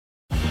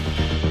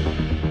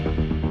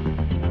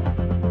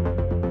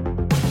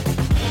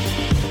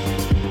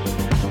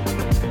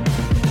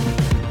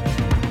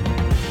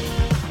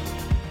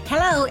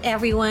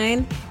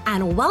everyone,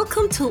 and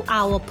welcome to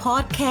our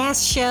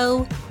podcast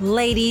show,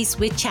 Ladies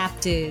with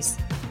Chapters,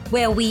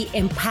 where we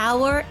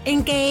empower,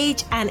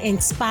 engage, and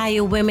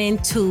inspire women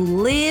to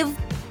live,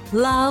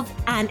 love,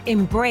 and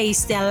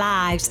embrace their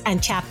lives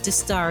and chapter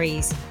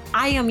stories.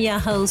 I am your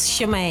host,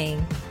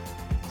 Shemaine.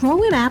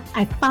 Growing up,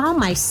 I found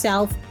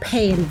myself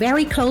paying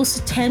very close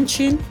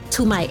attention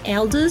to my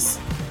elders,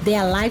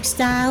 their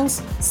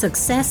lifestyles,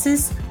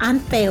 successes,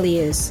 and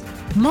failures.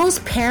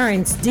 Most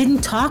parents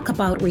didn't talk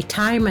about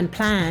retirement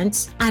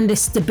plans and the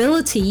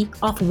stability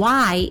of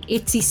why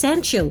it's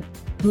essential.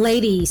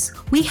 Ladies,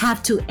 we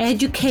have to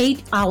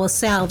educate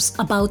ourselves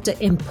about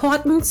the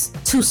importance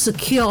to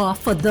secure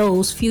for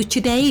those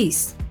future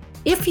days.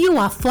 If you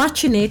are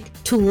fortunate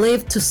to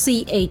live to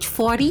see age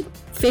 40,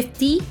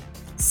 50,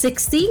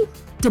 60,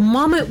 the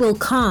moment will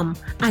come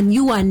and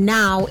you are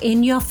now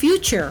in your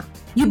future.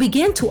 You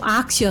begin to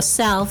ask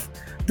yourself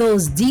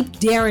those deep,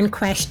 daring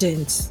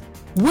questions.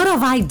 What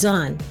have I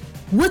done?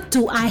 What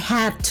do I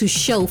have to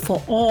show for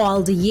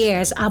all the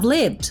years I've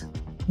lived?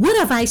 What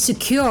have I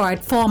secured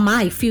for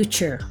my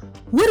future?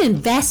 What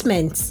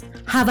investments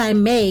have I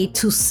made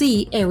to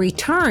see a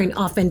return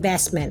of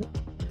investment?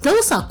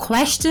 Those are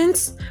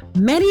questions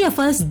many of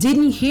us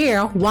didn't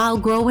hear while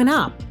growing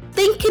up.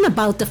 Thinking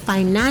about the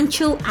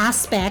financial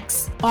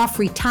aspects of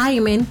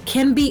retirement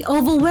can be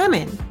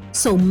overwhelming,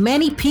 so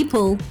many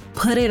people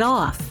put it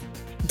off.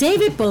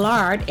 David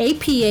Bullard,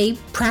 APA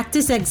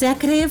Practice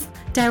Executive,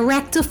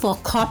 Director for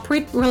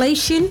Corporate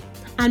Relation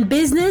and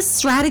Business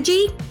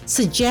Strategy,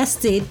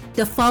 suggested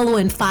the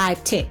following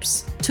 5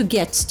 tips to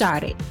get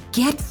started.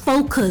 Get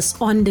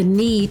focused on the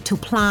need to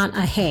plan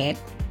ahead.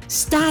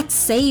 Start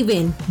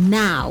saving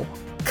now.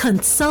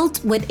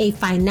 Consult with a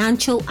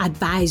financial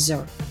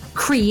advisor.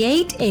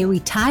 Create a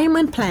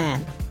retirement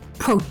plan.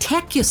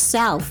 Protect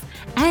yourself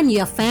and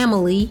your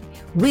family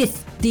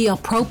with the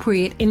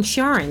appropriate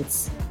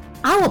insurance.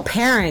 Our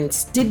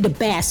parents did the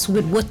best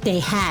with what they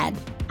had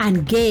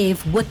and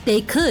gave what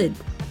they could.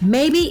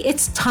 Maybe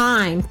it's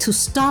time to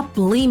stop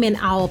blaming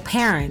our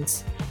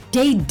parents.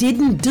 They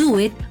didn't do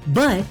it,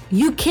 but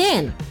you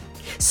can.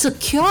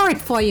 Secure it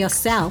for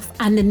yourself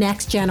and the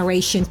next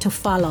generation to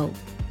follow.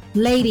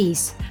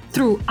 Ladies,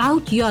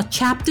 throughout your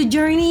chapter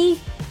journey,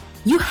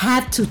 you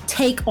have to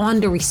take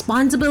on the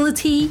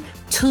responsibility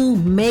to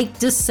make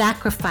the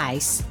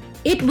sacrifice.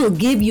 It will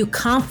give you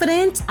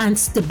confidence and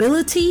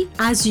stability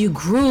as you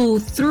grow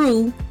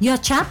through your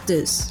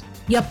chapters.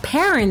 Your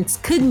parents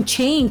couldn't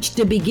change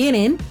the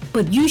beginning,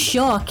 but you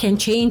sure can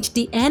change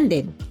the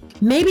ending.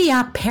 Maybe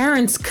our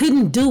parents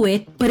couldn't do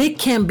it, but it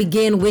can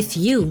begin with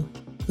you.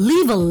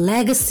 Leave a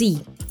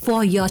legacy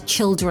for your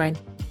children.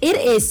 It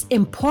is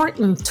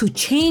important to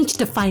change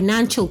the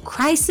financial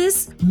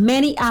crisis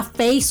many are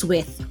faced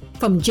with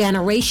from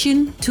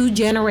generation to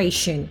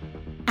generation.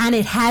 And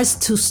it has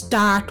to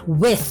start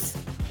with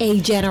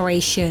a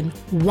generation.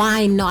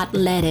 Why not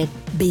let it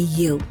be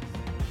you?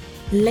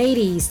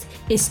 Ladies,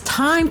 it's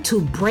time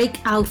to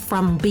break out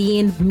from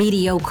being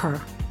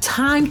mediocre.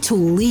 Time to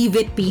leave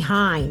it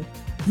behind.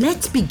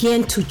 Let's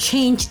begin to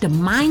change the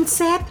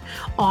mindset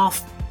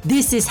of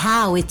this is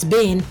how it's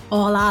been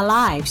all our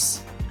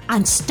lives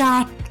and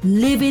start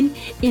living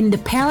in the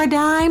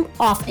paradigm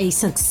of a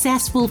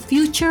successful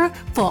future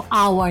for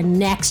our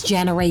next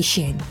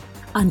generation.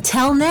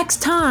 Until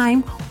next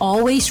time,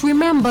 always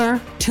remember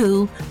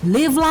to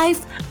live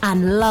life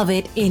and love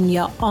it in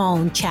your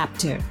own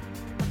chapter.